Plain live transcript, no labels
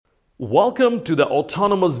Welcome to the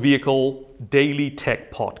Autonomous Vehicle Daily Tech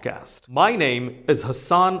Podcast. My name is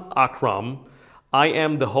Hassan Akram. I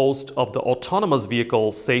am the host of the Autonomous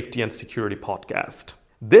Vehicle Safety and Security Podcast.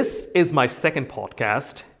 This is my second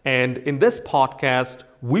podcast, and in this podcast,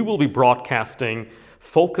 we will be broadcasting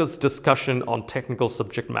focused discussion on technical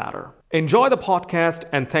subject matter. Enjoy the podcast,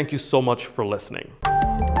 and thank you so much for listening.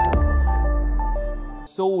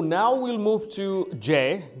 So now we'll move to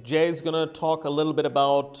Jay. Jay is going to talk a little bit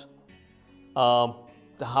about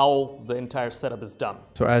how the entire setup is done.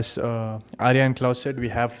 So as Arya and Klaus said, we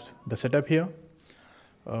have the setup here.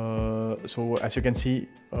 So as you can see,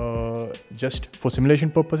 just for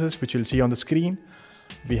simulation purposes, which you'll see on the screen,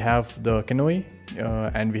 we have the Canoe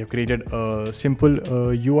and we have created a simple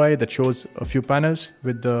UI that shows a few panels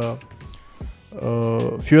with the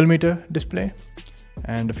fuel meter display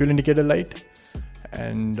and the fuel indicator light.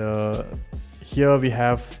 And here we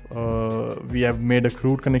have made a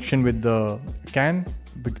crude connection with the CAN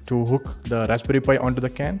to hook the Raspberry Pi onto the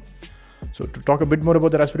CAN. So to talk a bit more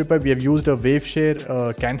about the Raspberry Pi, we have used a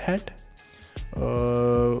Waveshare CAN hat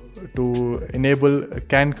to enable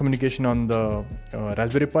CAN communication on the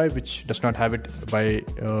Raspberry Pi, which does not have it by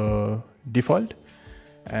default.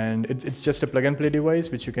 And it's just a plug and play device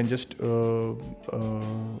which you can just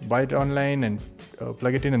buy it online and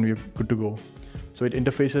plug it in, and we're good to go. So it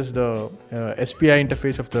interfaces the SPI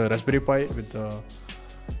interface of the Raspberry Pi with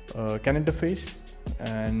the CAN interface,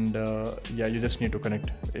 and you just need to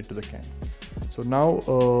connect it to the CAN. So now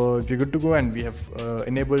we're good to go, and we have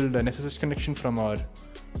enabled an SSH connection from our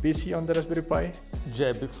PC on the Raspberry Pi.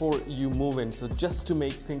 Jay, before you move in, so just to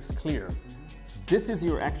make things clear, this is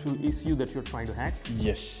your actual ECU that you're trying to hack?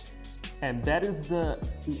 Yes. And that is the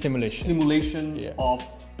simulation of,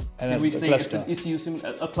 and can we say it's cluster. an ECU,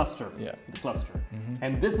 a cluster? Yeah. The cluster. Mm-hmm.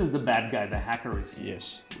 And this is the bad guy, the hacker ECU?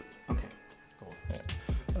 Yes. Okay, cool.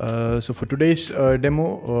 Yeah. So for today's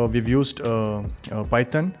demo, we've used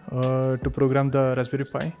Python to program the Raspberry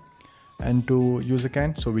Pi and to use the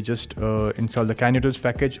CAN. So we just installed the CAN utils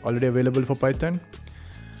package already available for Python.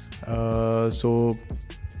 So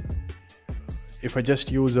if I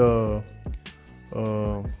just use a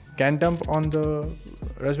CAN dump on the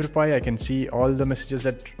Raspberry Pi, I can see all the messages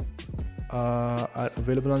that are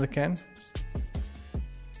available on the CAN.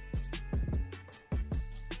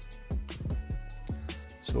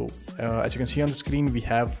 So as you can see on the screen, we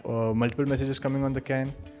have multiple messages coming on the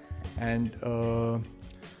CAN, and for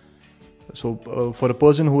a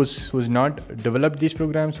person who's not developed these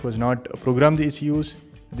programs, who has not programmed the ECUs,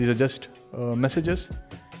 these are just messages.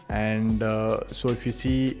 And so if you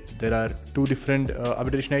see, there are two different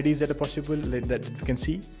arbitration IDs that are possible that we can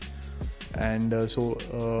see. And so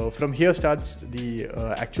from here starts the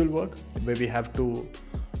actual work, where we have to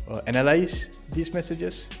analyze these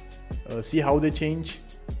messages, see how they change.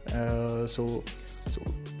 So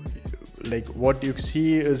like what you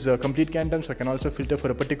see is a complete CAN dump, so I can also filter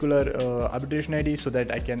for a particular arbitration ID so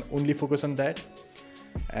that I can only focus on that.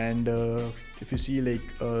 And if you see, like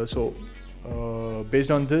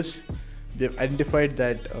based on this, we have identified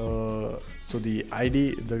that so the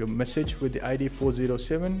ID, the message with the ID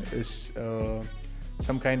 407 is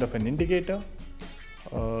some kind of an indicator,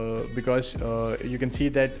 because you can see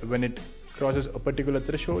that when it crosses a particular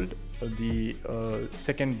threshold, the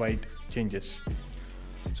second byte changes.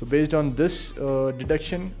 So based on this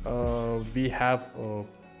deduction, we have a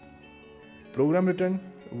program written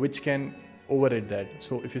which can override that.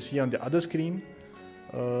 So if you see on the other screen,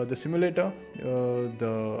 the simulator,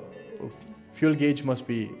 the fuel gauge must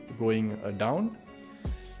be going down,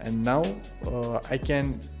 and now I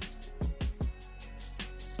can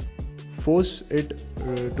force it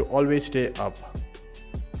to always stay up.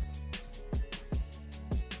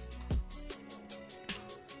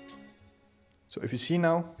 So if you see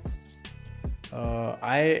now,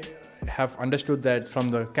 I have understood that from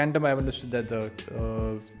the CAN dump, I have understood that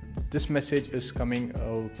this message is coming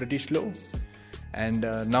pretty slow. And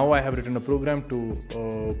now I have written a program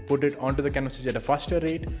to put it onto the CAN message at a faster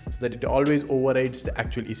rate, so that it always overrides the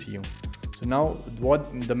actual ECU. So now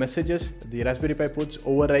what the messages the Raspberry Pi puts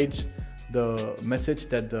overrides the message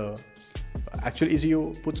that the actual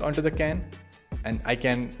ECU puts onto the CAN, and I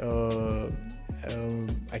can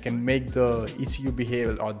make the ECU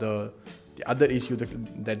behave, or the other ECU,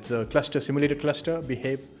 that's the cluster, simulated cluster,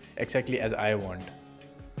 behave exactly as I want.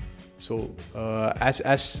 So as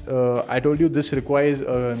I told you, this requires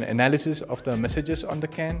an analysis of the messages on the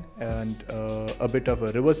CAN and a bit of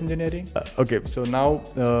a reverse engineering. Okay, so now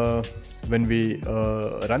when we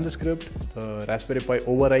run the script, the Raspberry Pi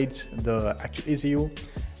overrides the actual ECU,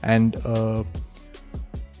 and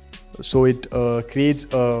so it creates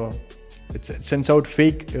a it sends out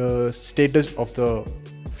fake status of the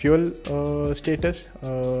fuel status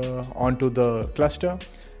onto the cluster,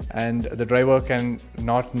 and the driver can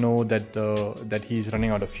not know that he's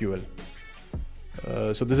running out of fuel.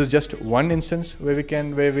 So this is just one instance where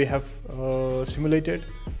we have simulated.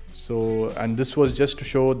 So, and this was just to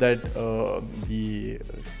show that the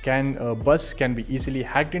bus can be easily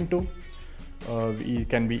hacked into, it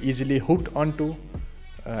can be easily hooked onto,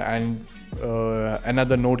 and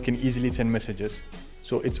another node can easily send messages.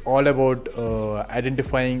 So it's all about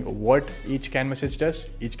identifying what each CAN message does,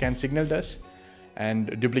 each CAN signal does,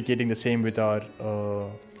 and duplicating the same with our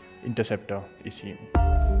interceptor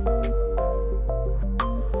ECM.